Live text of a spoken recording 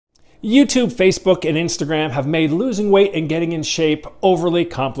YouTube, Facebook, and Instagram have made losing weight and getting in shape overly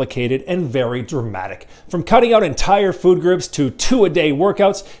complicated and very dramatic. From cutting out entire food groups to 2-a-day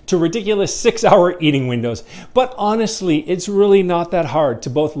workouts to ridiculous 6-hour eating windows. But honestly, it's really not that hard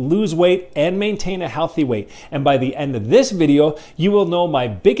to both lose weight and maintain a healthy weight. And by the end of this video, you will know my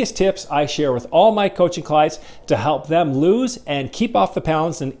biggest tips I share with all my coaching clients to help them lose and keep off the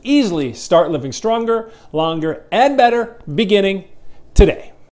pounds and easily start living stronger, longer, and better beginning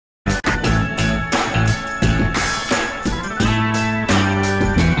today.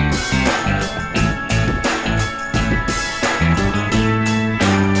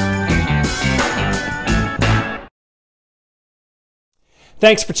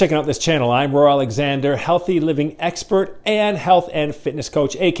 Thanks for checking out this channel. I'm Roy Alexander, healthy living expert and health and fitness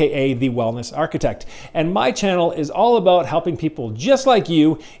coach, aka the Wellness Architect. And my channel is all about helping people just like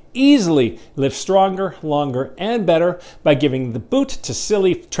you easily live stronger, longer, and better by giving the boot to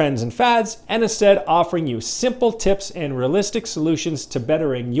silly trends and fads and instead offering you simple tips and realistic solutions to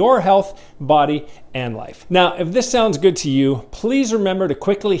bettering your health, body, and life. Now, if this sounds good to you, please remember to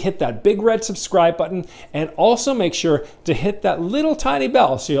quickly hit that big red subscribe button and also make sure to hit that little tiny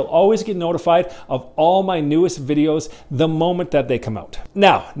bell so you'll always get notified of all my newest videos the moment that they come out.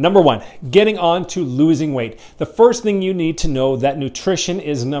 Now, number one, getting on to losing weight. The first thing you need to know that nutrition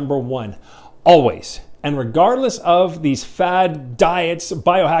is number one, always. And regardless of these fad diets,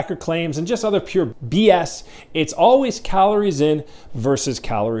 biohacker claims, and just other pure BS, it's always calories in versus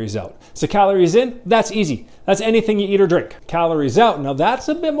calories out. So calories in, that's easy. That's anything you eat or drink. Calories out, now that's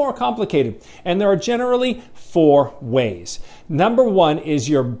a bit more complicated. And there are generally 4 ways. Number one is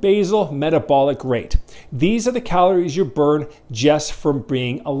your basal metabolic rate. These are the calories you burn just from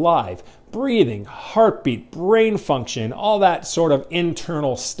being alive. Breathing, heartbeat, brain function, all that sort of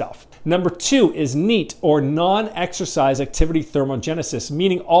internal stuff. Number 2 is NEAT, or non-exercise activity thermogenesis,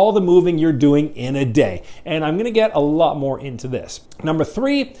 meaning all the moving you're doing in a day. And I'm gonna get a lot more into this. Number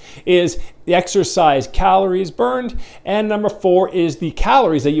 3 is the exercise calories burned. And number 4 is the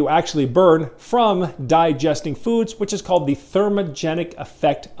calories that you actually burn from digesting foods, which is called the thermogenic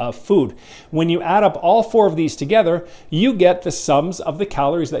effect of food. When you add up all 4 of these together, you get the sums of the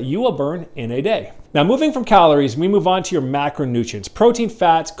calories that you will burn in a day. Now, moving from calories, we move on to your macronutrients, protein,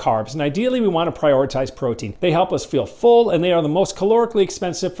 fats, carbs, and ideally we want to prioritize protein. They help us feel full and they are the most calorically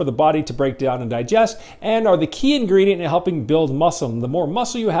expensive for the body to break down and digest and are the key ingredient in helping build muscle. And the more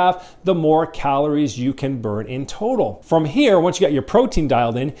muscle you have, the more calories you can burn in total. From here, once you got your protein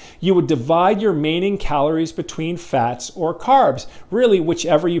dialed in, you would divide your remaining calories between fats or carbs, really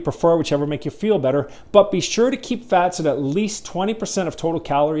whichever you prefer, whichever make you feel better, but be sure to keep fats at least 20% of total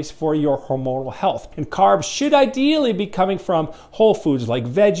calories for your hormonal health. And carbs should ideally be coming from whole foods like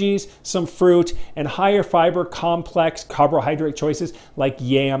veggies, some fruit, and higher fiber complex carbohydrate choices like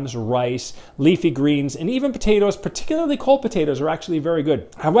yams, rice, leafy greens, and even potatoes, particularly cold potatoes, are actually very good.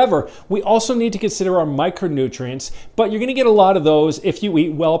 However, we also need to consider our micronutrients, but you're going to get a lot of those if you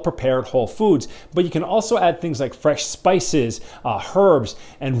eat well-prepared whole foods. But you can also add things like fresh spices, herbs,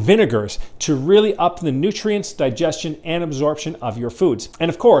 and vinegars to really up the nutrients, digestion, and absorption of your foods. And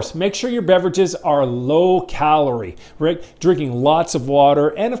of course, make sure your beverages are low calorie, right? Drinking lots of water.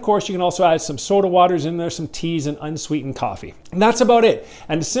 And of course, you can also add some soda waters in there, some teas, and unsweetened coffee. And that's about it.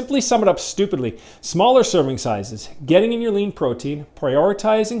 And to simply sum it up stupidly, smaller serving sizes, getting in your lean protein,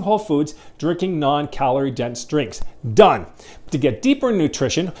 prioritizing whole foods, drinking non-calorie dense drinks. Done. To get deeper in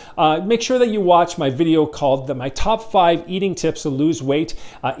nutrition, make sure that you watch my video called My Top 5 Eating Tips to Lose Weight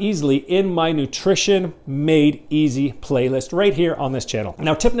Easily in my Nutrition Made Easy playlist right here on this channel.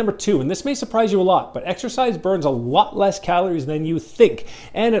 Now, tip number 2, and this may surprise you a lot, but exercise burns a lot less calories than you think,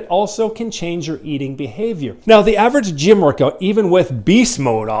 and it also can change your eating behavior. Now, the average gym workout, even with beast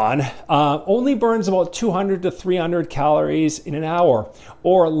mode on, only burns about 200 to 300 calories in an hour,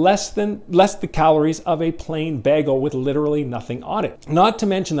 or less the calories of a plain bagel with literally nothing on it. Not to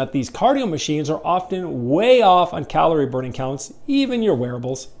mention that these cardio machines are often way off on calorie burning counts, even your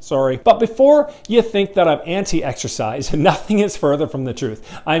wearables, sorry. But before you think that I'm anti-exercise, nothing is further from the truth.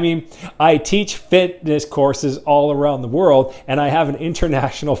 I mean, I teach fitness courses all around the world and I have an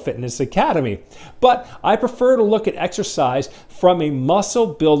international fitness academy. But I prefer to look at exercise from a muscle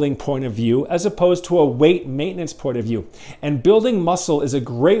building point of view as opposed to a weight maintenance point of view. And building muscle is a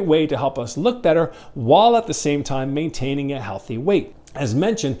great way to help us look better while at the same time maintaining a healthy weight. As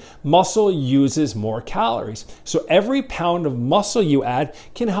mentioned, muscle uses more calories. So every pound of muscle you add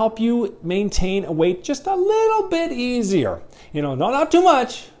can help you maintain a weight just a little bit easier. You know, not too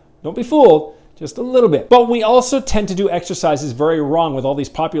much, don't be fooled. just a little bit. But we also tend to do exercises very wrong with all these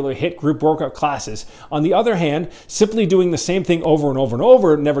popular HIIT group workout classes. On the other hand, simply doing the same thing over and over and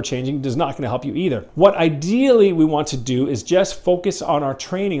over, never changing, is not going to help you either. What ideally we want to do is just focus on our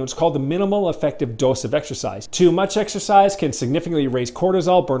training, what's called the minimal effective dose of exercise. Too much exercise can significantly raise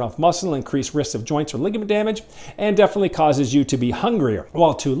cortisol, burn off muscle, increase risks of joints or ligament damage, and definitely causes you to be hungrier.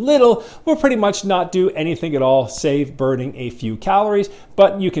 While too little will pretty much not do anything at all, save burning a few calories,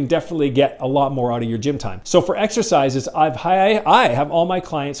 but you can definitely get a lot more out of your gym time. So for exercises, I have all my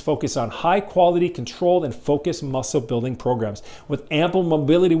clients focus on high quality, controlled, and focused muscle building programs with ample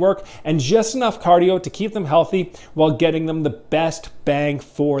mobility work and just enough cardio to keep them healthy while getting them the best bang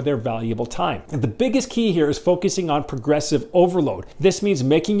for their valuable time. And the biggest key here is focusing on progressive overload. This means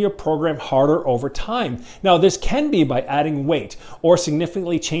making your program harder over time. Now, this can be by adding weight or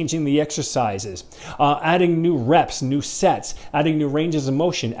significantly changing the exercises, adding new reps, new sets, adding new ranges of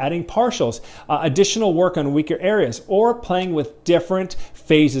motion, adding partials, additional work on weaker areas, or playing with different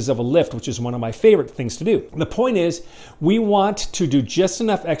phases of a lift, which is one of my favorite things to do. The point is, we want to do just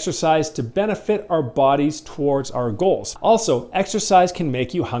enough exercise to benefit our bodies towards our goals. Also, exercise can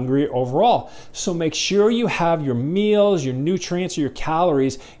make you hungry overall. So make sure you have your meals, your nutrients, or your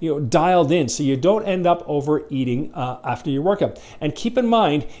calories, dialed in so you don't end up overeating after your workout. And keep in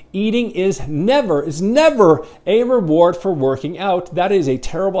mind, eating is never a reward for working out. That is a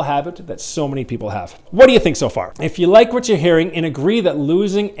terrible habit that so many people have. What do you think so far? If you like what you're hearing and agree that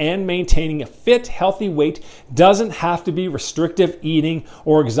losing and maintaining a fit, healthy weight doesn't have to be restrictive eating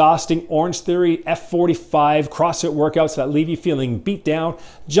or exhausting Orange Theory F45 CrossFit workouts that leave you feeling beat down,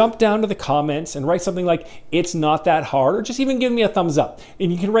 jump down to the comments and write something like, "It's not that hard," or just even give me a thumbs up.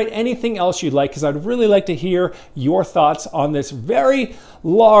 And you can write anything else you'd like, because I'd really like to hear your thoughts on this very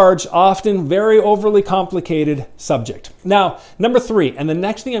large, often very overly complicated subject. Now, number 3, and the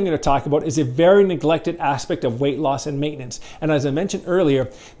next thing I'm going to talk about, is a very neglected aspect of weight loss and maintenance. And as I mentioned earlier,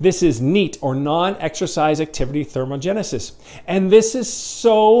 this is NEAT, or non-exercise activity thermogenesis. And this is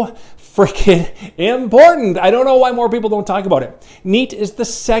so freaking important. I don't know why more people don't talk about it. NEAT is the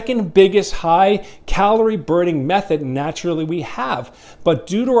second biggest high calorie burning method naturally we have, but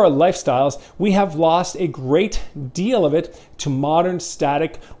due to our lifestyles, we have lost a great deal of it to modern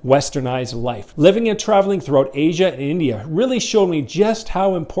static westernized life. Living and traveling throughout Asia and India really showed me just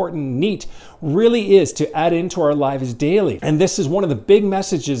how important NEAT really is to add into our lives daily. And this is one of the big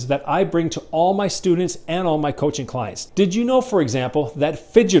messages that I bring to all my students and all my coaching clients. Did you know, for example,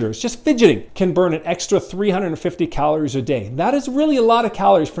 that fidgeters, just fidgeting, can burn an extra 350 calories a day? That is really a lot of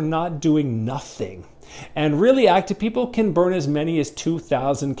calories for not doing nothing. And really active people can burn as many as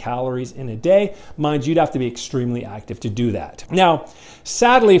 2,000 calories in a day. Mind you, you'd have to be extremely active to do that. Now,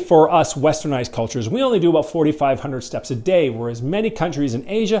 sadly for us westernized cultures, we only do about 4,500 steps a day, whereas many countries in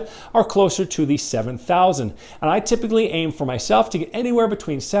Asia are closer to the 7,000. And I typically aim for myself to get anywhere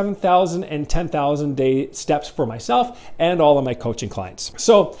between 7,000 and 10,000 day steps for myself and all of my coaching clients.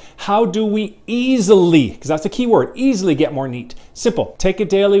 So how do we easily, because that's the key word, easily get more NEAT? Simple. Take a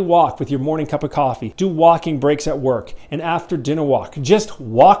daily walk with your morning cup of coffee. Do walking breaks at work, and after dinner walk. Just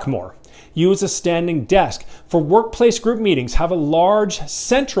walk more. Use a standing desk. For workplace group meetings, have a large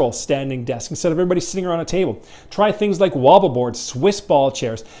central standing desk instead of everybody sitting around a table. Try things like wobble boards, Swiss ball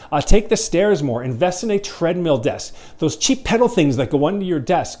chairs. Take the stairs more. Invest in a treadmill desk. Those cheap pedal things that go under your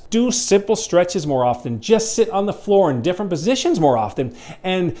desk. Do simple stretches more often. Just sit on the floor in different positions more often.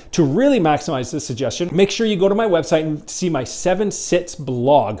 And to really maximize this suggestion, make sure you go to my website and see my 7 Sits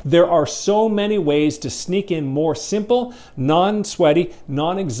blog. There are so many ways to sneak in more simple, non-sweaty,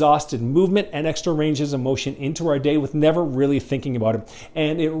 non-exhausted movement and extra ranges of motion into our day with never really thinking about it.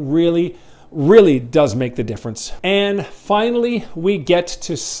 And it really does make the difference. And finally, we get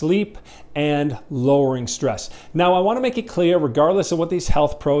to sleep and lowering stress. Now, I want to make it clear, regardless of what these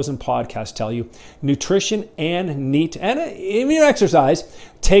health pros and podcasts tell you, nutrition and NEAT and even exercise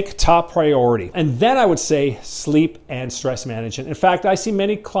take top priority. And then I would say sleep and stress management. In fact, I see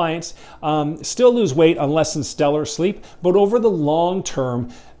many clients still lose weight on less than stellar sleep, but over the long term,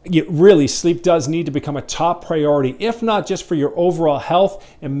 really, sleep does need to become a top priority, if not just for your overall health,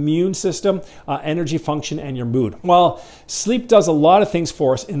 immune system, energy function, and your mood. Well, sleep does a lot of things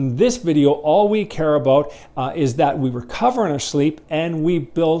for us. In this video, all we care about is that we recover in our sleep and we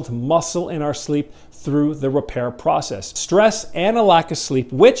build muscle in our sleep through the repair process. Stress and a lack of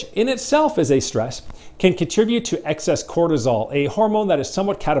sleep, which in itself is a stress, can contribute to excess cortisol, a hormone that is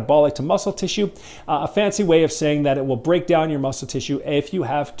somewhat catabolic to muscle tissue, a fancy way of saying that it will break down your muscle tissue if you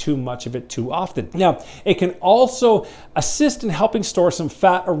have too much of it too often. Now, it can also assist in helping store some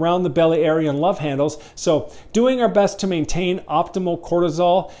fat around the belly area and love handles, so doing our best to maintain optimal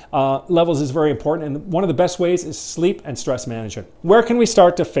cortisol levels is very important, and one of the best ways is sleep and stress management. Where can we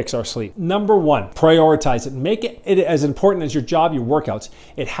start to fix our sleep? Number one, prioritize it. Make it as important as your job, your workouts.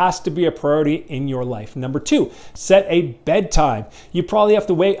 It has to be a priority in your life. Number two, set a bedtime. You probably have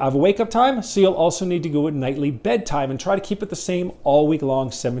a wake-up time, so you'll also need to go with nightly bedtime and try to keep it the same all week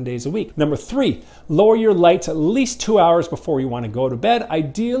long, 7 days a week. Number three, lower your lights at least 2 hours before you want to go to bed.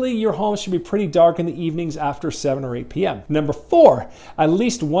 Ideally, your home should be pretty dark in the evenings after 7 or 8 p.m. Number four, at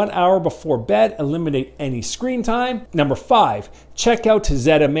least 1 hour before bed, eliminate any screen time. Number five, check out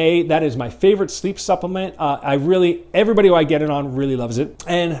ZMA. That is my favorite sleep supplement. Everybody who I get it on really loves it.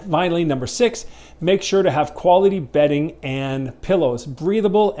 And finally, number six, make sure to have quality bedding and pillows,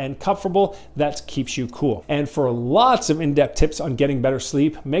 breathable and comfortable, that keeps you cool. And for lots of in-depth tips on getting better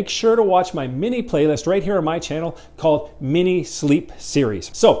sleep, make sure to watch my mini playlist right here on my channel called Mini Sleep Series.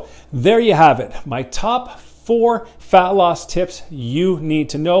 So there you have it, my top 4 fat loss tips you need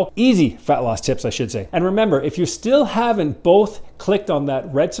to know. Easy fat loss tips, I should say. And remember, if you still haven't both clicked on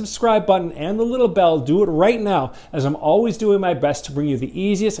that red subscribe button and the little bell, do it right now, as I'm always doing my best to bring you the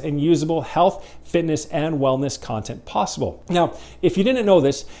easiest and usable health, fitness, and wellness content possible. Now, if you didn't know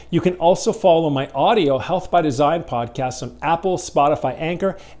this, you can also follow my audio Health by Design podcast on Apple, Spotify,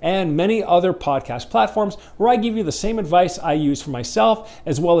 Anchor, and many other podcast platforms, where I give you the same advice I use for myself,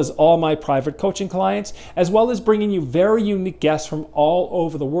 as well as all my private coaching clients, as well as bringing you very unique guests from all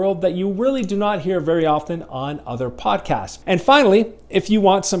over the world that you really do not hear very often on other podcasts. And finally, if you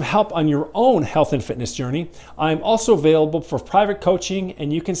want some help on your own health and fitness journey, I'm also available for private coaching,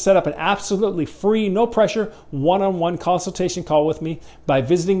 and you can set up an absolutely free, no pressure, one-on-one consultation call with me by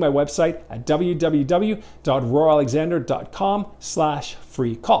visiting my website at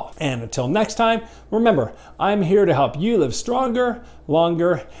www.royalexander.com/free call. And until next time, remember, I'm here to help you live stronger,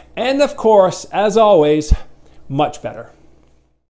 longer, and of course, as always, much better.